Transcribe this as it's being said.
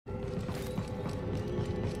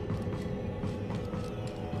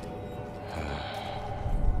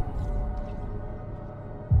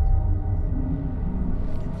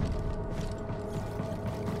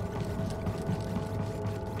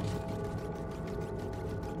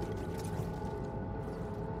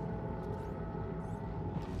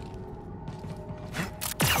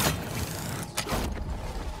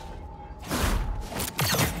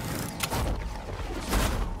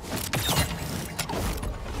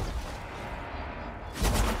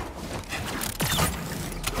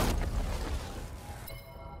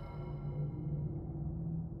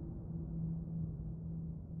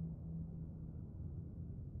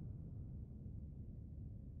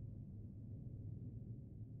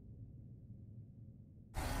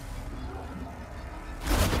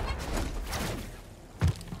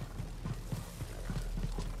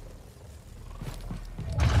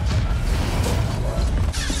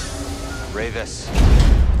Rayvis?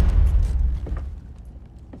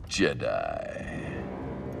 Jedi.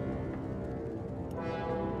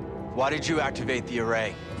 Why did you activate the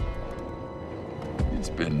array? It's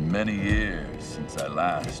been many years since I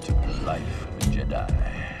last took the life of a Jedi.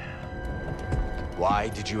 Why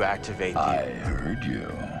did you activate the... I heard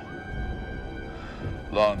you.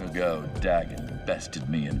 Long ago, Dagan bested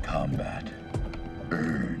me in combat.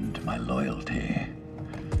 Earned my loyalty.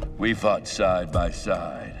 We fought side by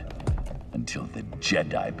side until the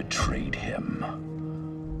Jedi betrayed him.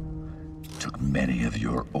 Took many of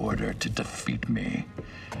your order to defeat me.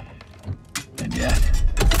 And yet,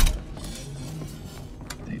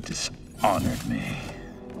 they dishonored me.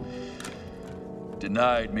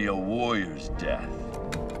 Denied me a warrior's death.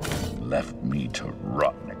 Left me to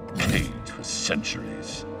rot in a cage for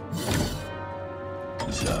centuries.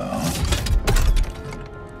 So,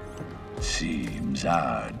 seems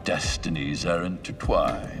our destinies are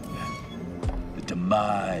intertwined. The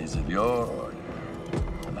demise of your order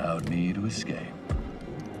allowed me to escape.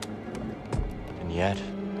 And yet,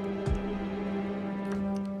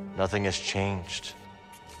 nothing has changed.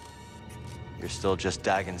 You're still just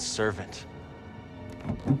Dagan's servant.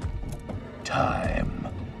 Time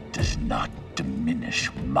does not diminish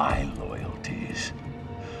my loyalties.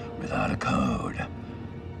 Without a code,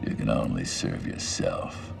 you can only serve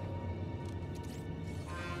yourself.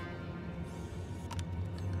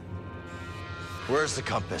 Where's the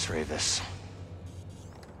compass, Rayvis?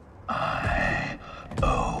 I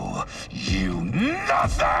owe you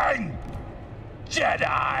nothing,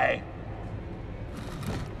 Jedi!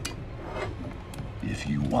 If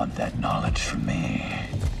you want that knowledge from me,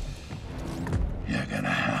 you're gonna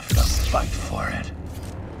have to fight for it.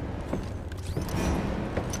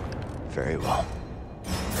 Very well.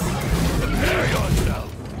 Prepare yourself!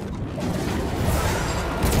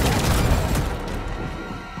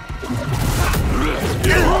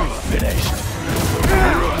 You're finished!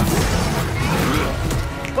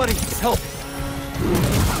 Buddy, help!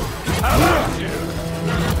 How about you?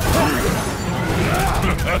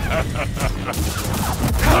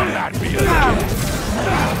 Come at me again!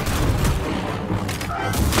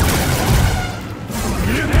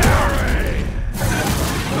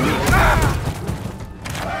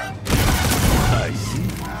 I see.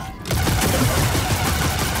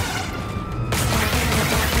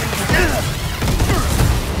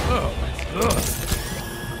 Oh, that's good.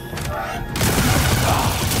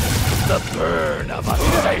 The burn of a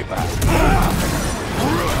saber.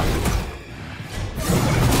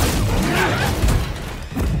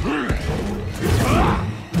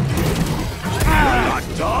 Not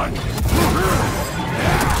done.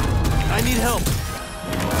 I need help.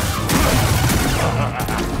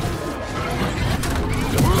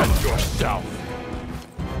 Defend yourself.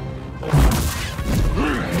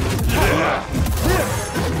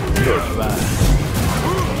 You're fine.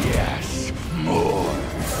 Yes, more.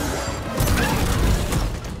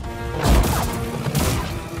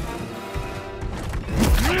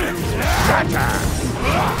 Shatter!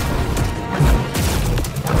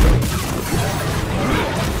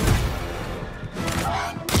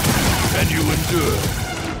 Can you endure?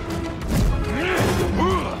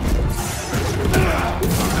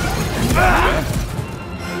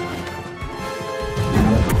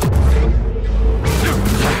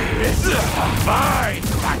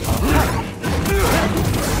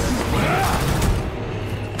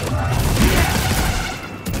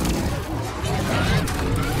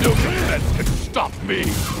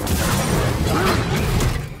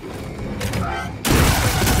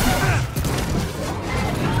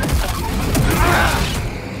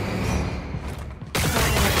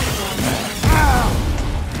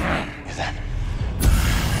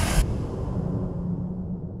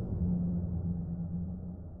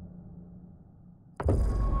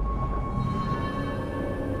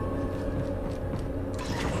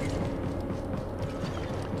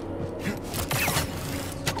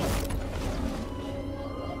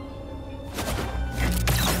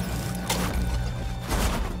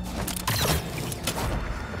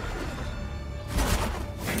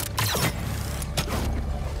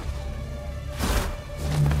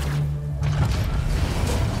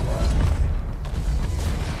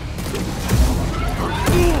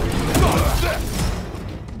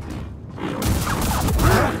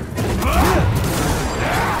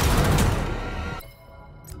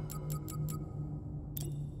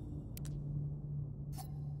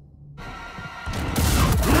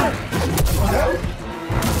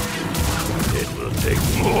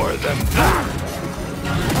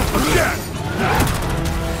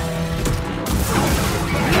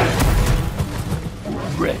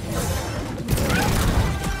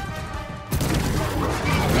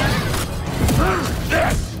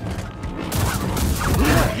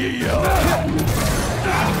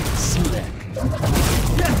 Slick.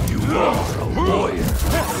 You are a warrior.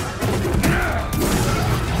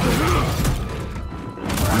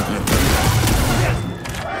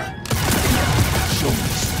 Show me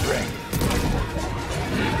strength.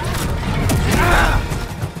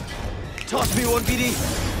 Toss me one, BD.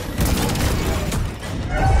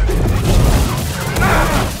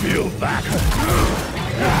 Feel that.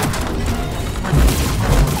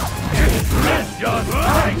 Is this your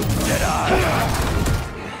strength, Jedi?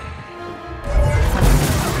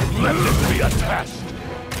 Let this be a test.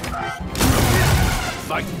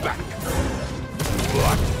 Fight back.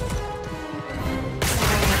 What?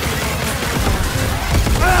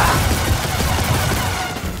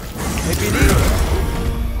 Hey, BD.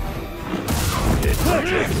 It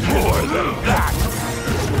takes more than that.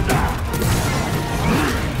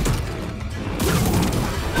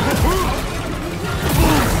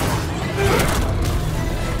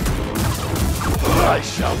 I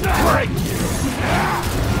shall break you.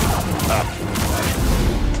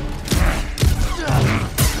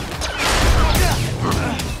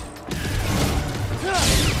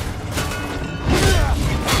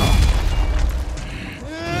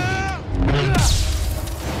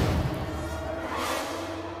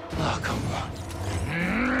 Oh, come on.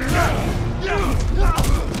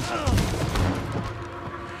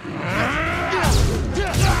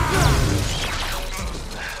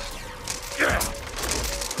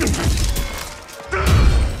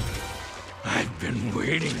 I've been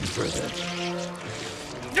waiting for this.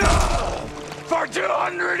 For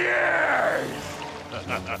 200 years!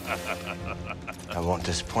 I won't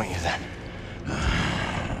disappoint you then.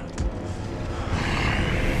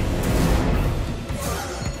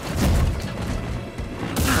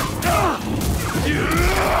 You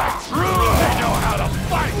truly know how to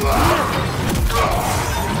fight!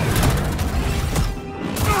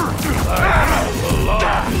 I have a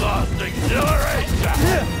long-lost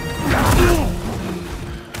exhilaration!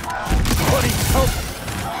 Buddy, help!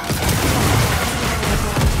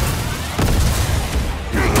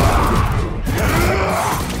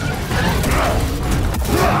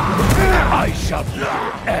 I shall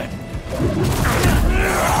not end.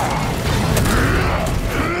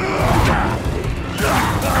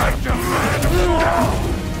 I demand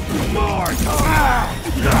more time.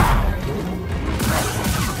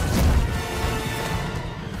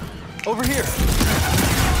 Over here!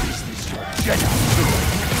 Is this your Jedi?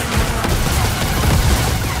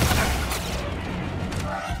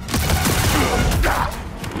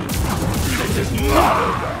 This is not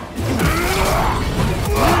over.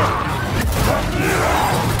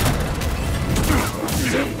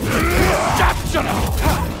 Simply exceptional!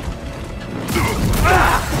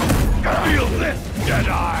 Feel this,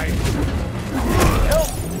 Jedi!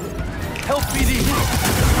 Help! Help, BD!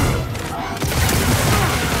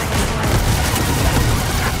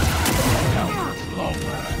 How much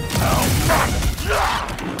longer? How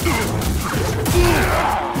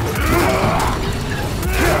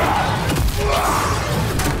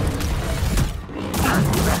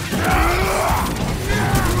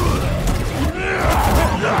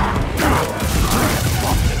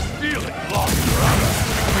feeling lost forever.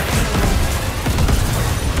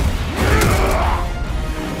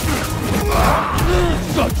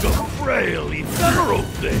 Such a frail, ephemeral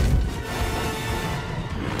thing.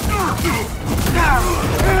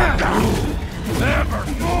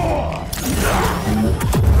 Nevermore.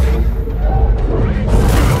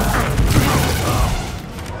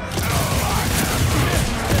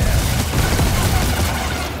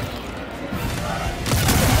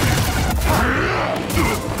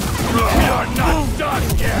 We are not done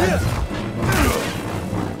yet!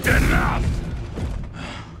 Enough!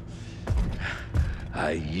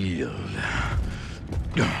 I yield.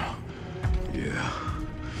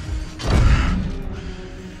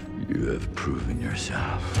 You have proven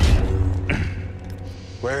yourself.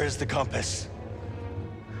 Where is the compass?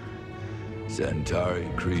 Centauri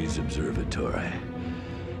Kree's observatory,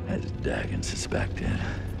 as Dagan suspected.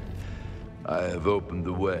 I have opened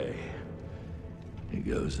the way. He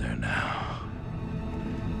goes there now.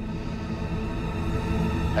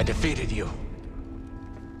 I defeated you.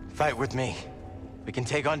 Fight with me. We can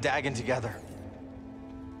take on Dagan together.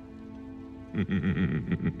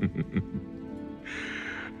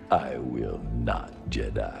 I will not,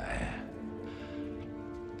 Jedi.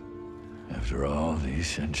 After all these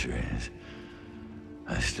centuries,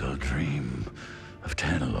 I still dream of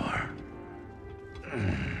Tanalorr.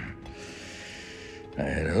 I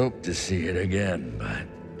had hoped to see it again, but...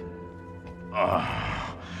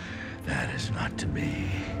 that is not to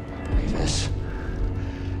be. Rayvis.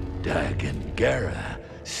 Dagan Gera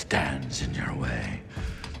stands in your way.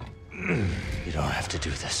 You don't have to do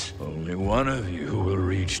this. Only one of you will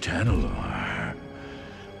reach Tanalor.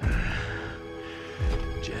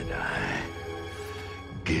 Jedi,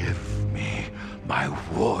 give me my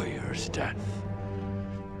warrior's death.